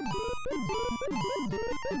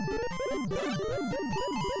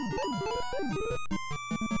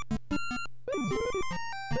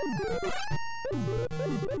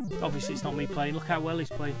 Obviously it's not me playing, look how well he's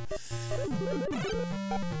playing. Didn't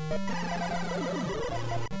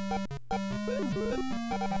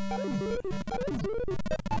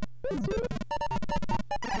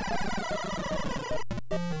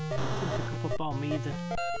pick up a bomb either.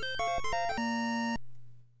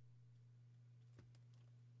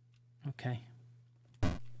 Okay.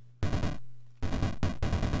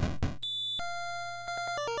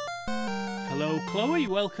 Hello, Chloe.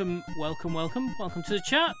 Welcome to the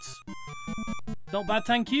chat. Not bad,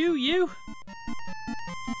 thank you. You?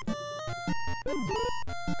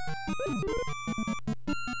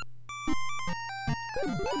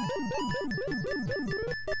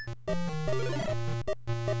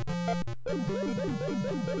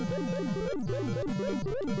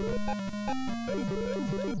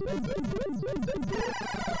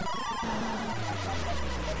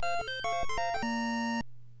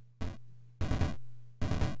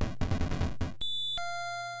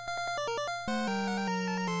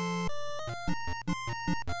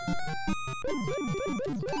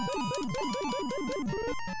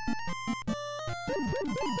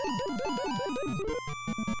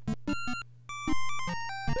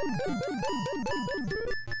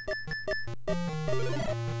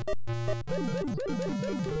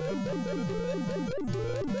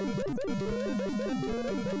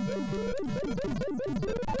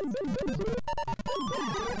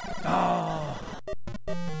 Oh,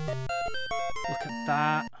 look at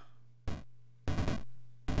that.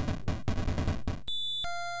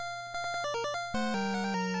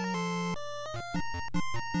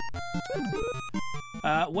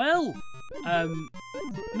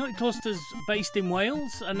 Naughty Cluster's based in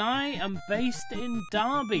Wales, and I am based in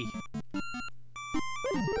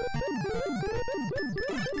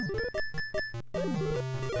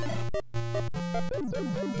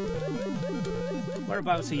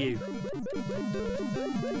whereabouts are you?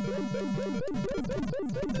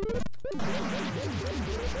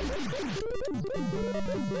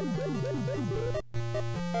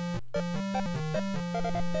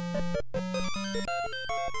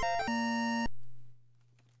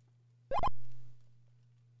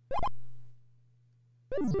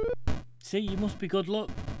 See, you must be good luck.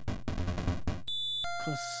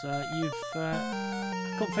 Because you've...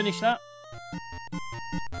 I couldn't finish that.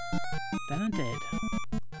 Then I did.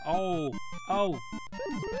 Oh. Oh.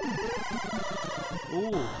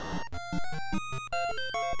 Ooh.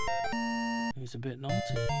 He was a bit naughty.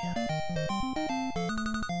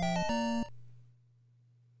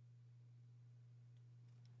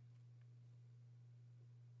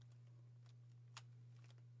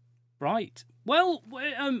 Right. Well,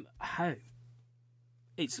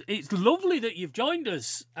 it's lovely that you've joined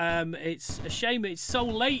us. It's a shame it's so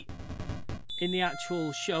late in the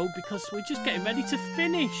actual show because we're just getting ready to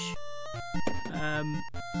finish.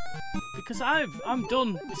 Because I'm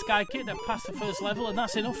done with S.C.A.T. I've passed the first level and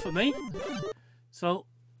that's enough for me. So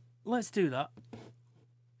let's do that.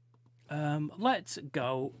 Let's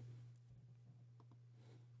go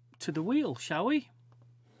to the wheel, shall we?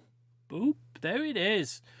 Boop, there it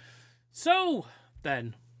is. So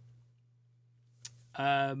then,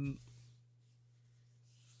 well,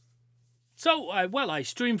 I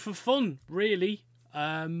stream for fun, really.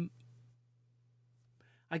 I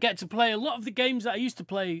get to play a lot of the games that I used to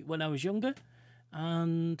play when I was younger,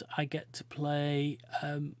 and I get to play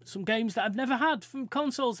some games that I've never had from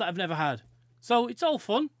consoles that I've never had. So it's all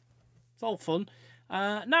fun. It's all fun.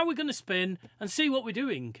 Now we're going to spin and see what we're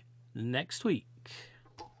doing next week.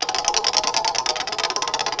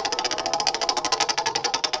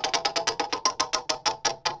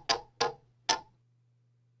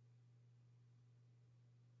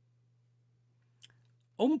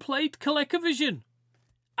 Unplayed ColecoVision.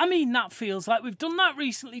 I mean, that feels like we've done that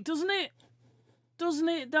recently, doesn't it? Doesn't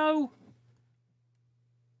it, though?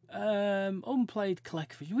 Unplayed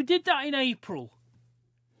ColecoVision. We did that in April.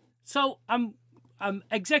 So,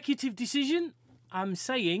 executive decision. I'm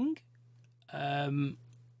saying, we're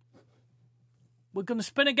going to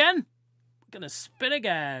spin again. We're going to spin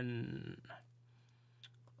again.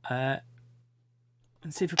 And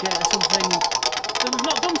see if we get something that we've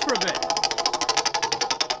not done for a bit.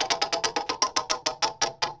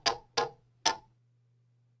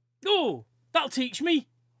 Oh, that'll teach me.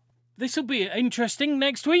 This will be interesting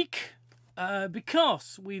next week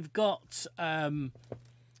because we've got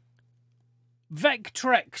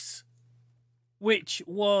Vectrex, which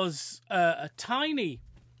was a tiny,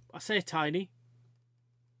 I say tiny,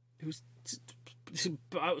 it was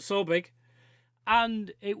so big,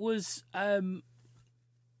 and it was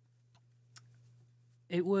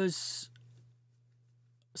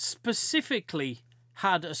specifically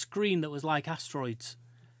had a screen that was like Asteroids.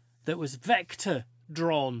 That was vector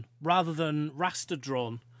drawn rather than raster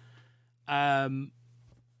drawn. And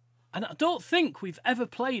I don't think we've ever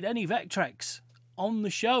played any Vectrex on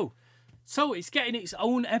the show. So it's getting its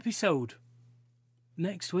own episode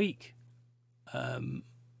next week. So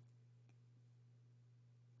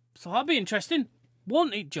that'll be interesting.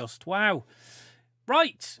 Won't it just? Wow.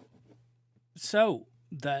 Right. So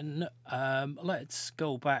then let's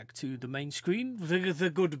go back to the main screen,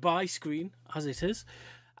 the goodbye screen, as it is.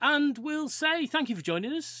 And we'll say thank you for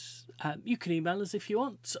joining us. You can email us if you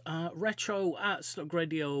want.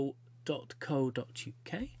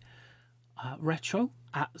 retro@snugradio.co.uk.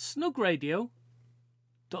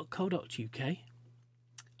 retro@snugradio.co.uk.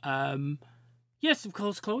 Yes, of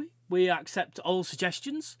course, Chloe. We accept all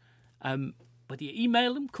suggestions. Whether you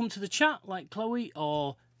email them, come to the chat like Chloe,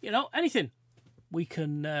 or, you know, anything. We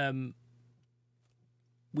can...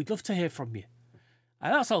 we'd love to hear from you.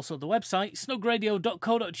 That's also the website,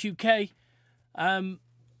 snugradio.co.uk.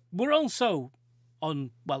 We're also on,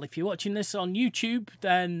 well, if you're watching this on YouTube,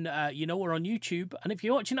 then you know we're on YouTube. And if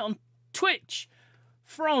you're watching it on Twitch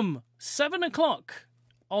from 7 o'clock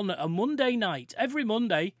on a Monday night, every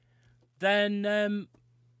Monday, then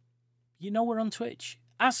you know we're on Twitch.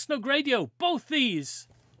 As Snug Radio, both these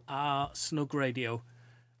are Snug Radio.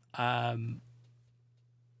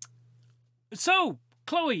 So...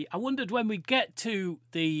 Chloe, I wondered when we'd get to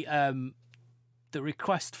the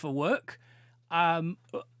request for work.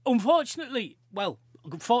 Unfortunately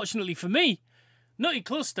for me, Nutty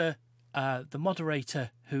Cluster, the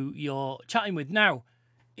moderator who you're chatting with now,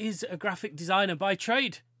 is a graphic designer by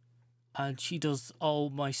trade. And she does all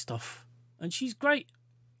my stuff. And she's great.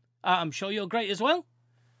 I'm sure you're great as well.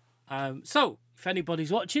 So, if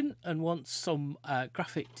anybody's watching and wants some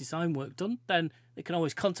graphic design work done, then they can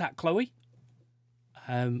always contact Chloe.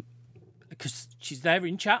 because she's there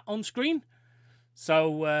in chat on screen.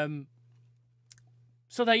 So,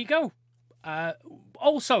 so there you go.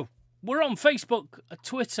 Also, we're on Facebook,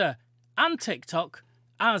 Twitter, and TikTok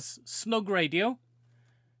as Snugradio.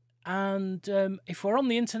 And if we're on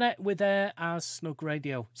the internet, we're there as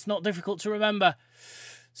Snugradio. It's not difficult to remember.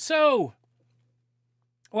 So,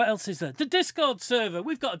 what else is there? The Discord server.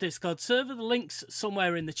 We've got a Discord server. The link's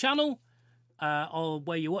somewhere in the channel, or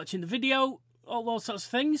where you're watching the video, all those sorts of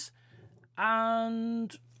things.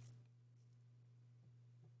 And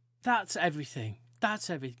that's everything. That's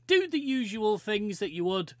everything. Do the usual things that you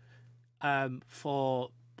would for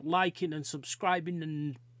liking and subscribing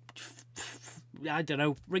and, I don't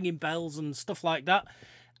know, ringing bells and stuff like that.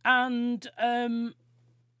 And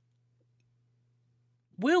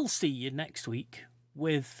we'll see you next week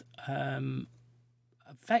with a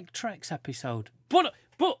Vectrex episode. But,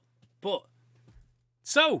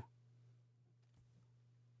 so,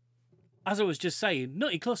 as I was just saying,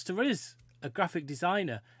 Nutty Cluster is a graphic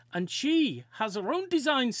designer, and she has her own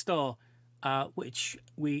design store, which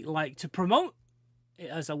we like to promote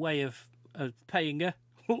as a way of paying her.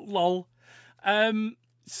 Lol.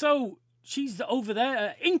 So she's over there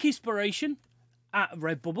at Inkispiration at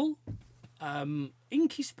Redbubble.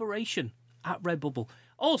 Inkispiration at Redbubble.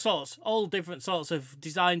 All sorts, all different sorts of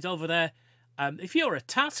designs over there. If you're a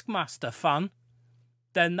Taskmaster fan,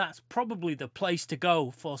 then that's probably the place to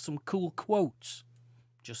go for some cool quotes.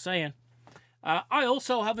 Just saying. I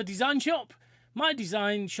also have a design shop. My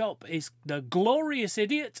design shop is The Glorious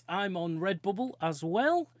Idiot. I'm on Redbubble as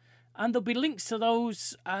well. And there'll be links to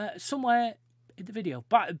those somewhere in the video.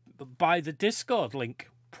 By the Discord link,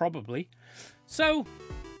 probably. So,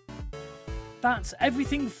 that's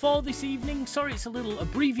everything for this evening. Sorry it's a little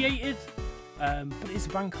abbreviated, but it's a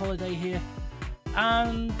bank holiday here.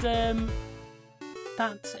 And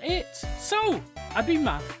that's it. So, I've been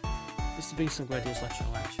Matt. This has been Snugradio's Retro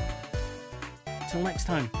Lounge. Until next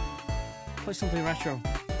time, play something retro.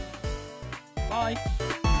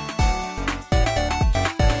 Bye.